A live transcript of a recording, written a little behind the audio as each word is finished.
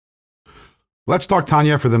Let's talk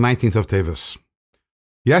Tanya for the 19th of Teves.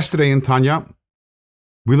 Yesterday in Tanya,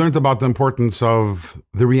 we learned about the importance of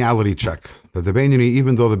the reality check. That the Beinoni,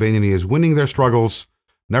 even though the Beinoni is winning their struggles,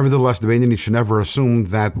 nevertheless, the Beinoni should never assume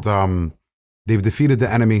that they've defeated the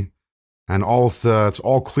enemy and it's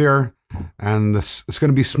all clear and it's going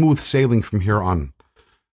to be smooth sailing from here on.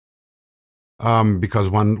 Because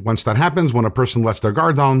once that happens, when a person lets their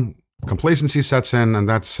guard down, complacency sets in, and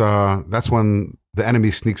that's when the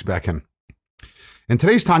enemy sneaks back in. In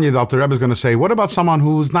today's Tanya, the Alter Rebbe is going to say, what about someone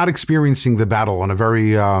who's not experiencing the battle in a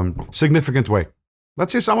very significant way?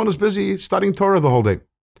 Let's say someone who's busy studying Torah the whole day,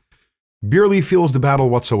 barely feels the battle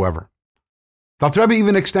whatsoever. The Alter Rebbe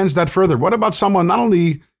even extends that further. What about someone, not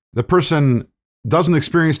only the person doesn't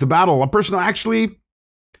experience the battle, a person who actually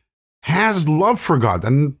has love for God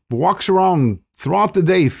and walks around throughout the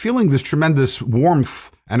day feeling this tremendous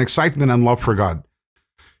warmth and excitement and love for God?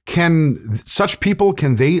 Can such people,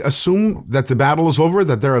 can they assume that the battle is over,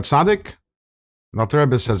 that they're a tzaddik? The Alter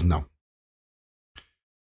Rebbe says no.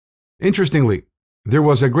 Interestingly, there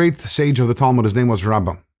was a great sage of the Talmud, his name was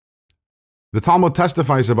Rabbah. The Talmud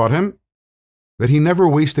testifies about him that he never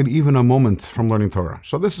wasted even a moment from learning Torah.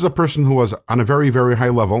 So this is a person who was on a very, very high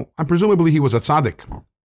level, and presumably he was a tzaddik.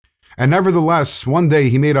 And nevertheless, one day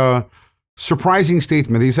he made a surprising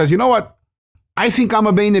statement. He says, you know what? I think I'm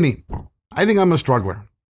a Beinoni. I think I'm a struggler.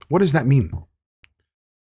 What does that mean?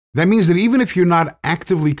 That means that even if you're not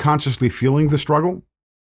actively, consciously feeling the struggle,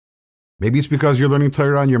 maybe it's because you're learning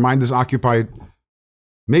Torah and your mind is occupied.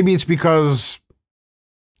 Maybe it's because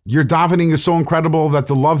your davening is so incredible that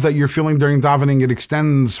the love that you're feeling during davening, it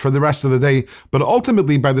extends for the rest of the day. But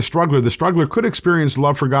ultimately, by the struggler could experience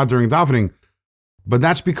love for God during davening, but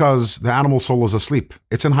that's because the animal soul is asleep.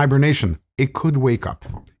 It's in hibernation. It could wake up.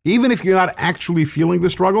 Even if you're not actually feeling the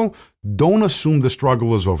struggle, don't assume the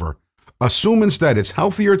struggle is over. Assume instead, it's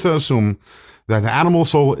healthier to assume that the animal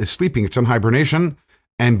soul is sleeping. It's in hibernation.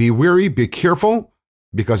 And be wary, be careful,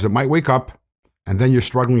 because it might wake up and then you're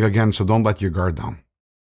struggling again, so don't let your guard down.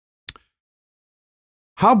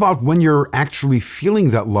 How about when you're actually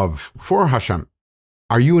feeling that love for Hashem?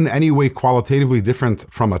 Are you in any way qualitatively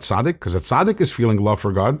different from a tzaddik? Because a tzaddik is feeling love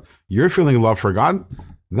for God. You're feeling love for God.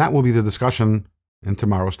 That will be the discussion in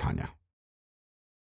tomorrow's Tanya.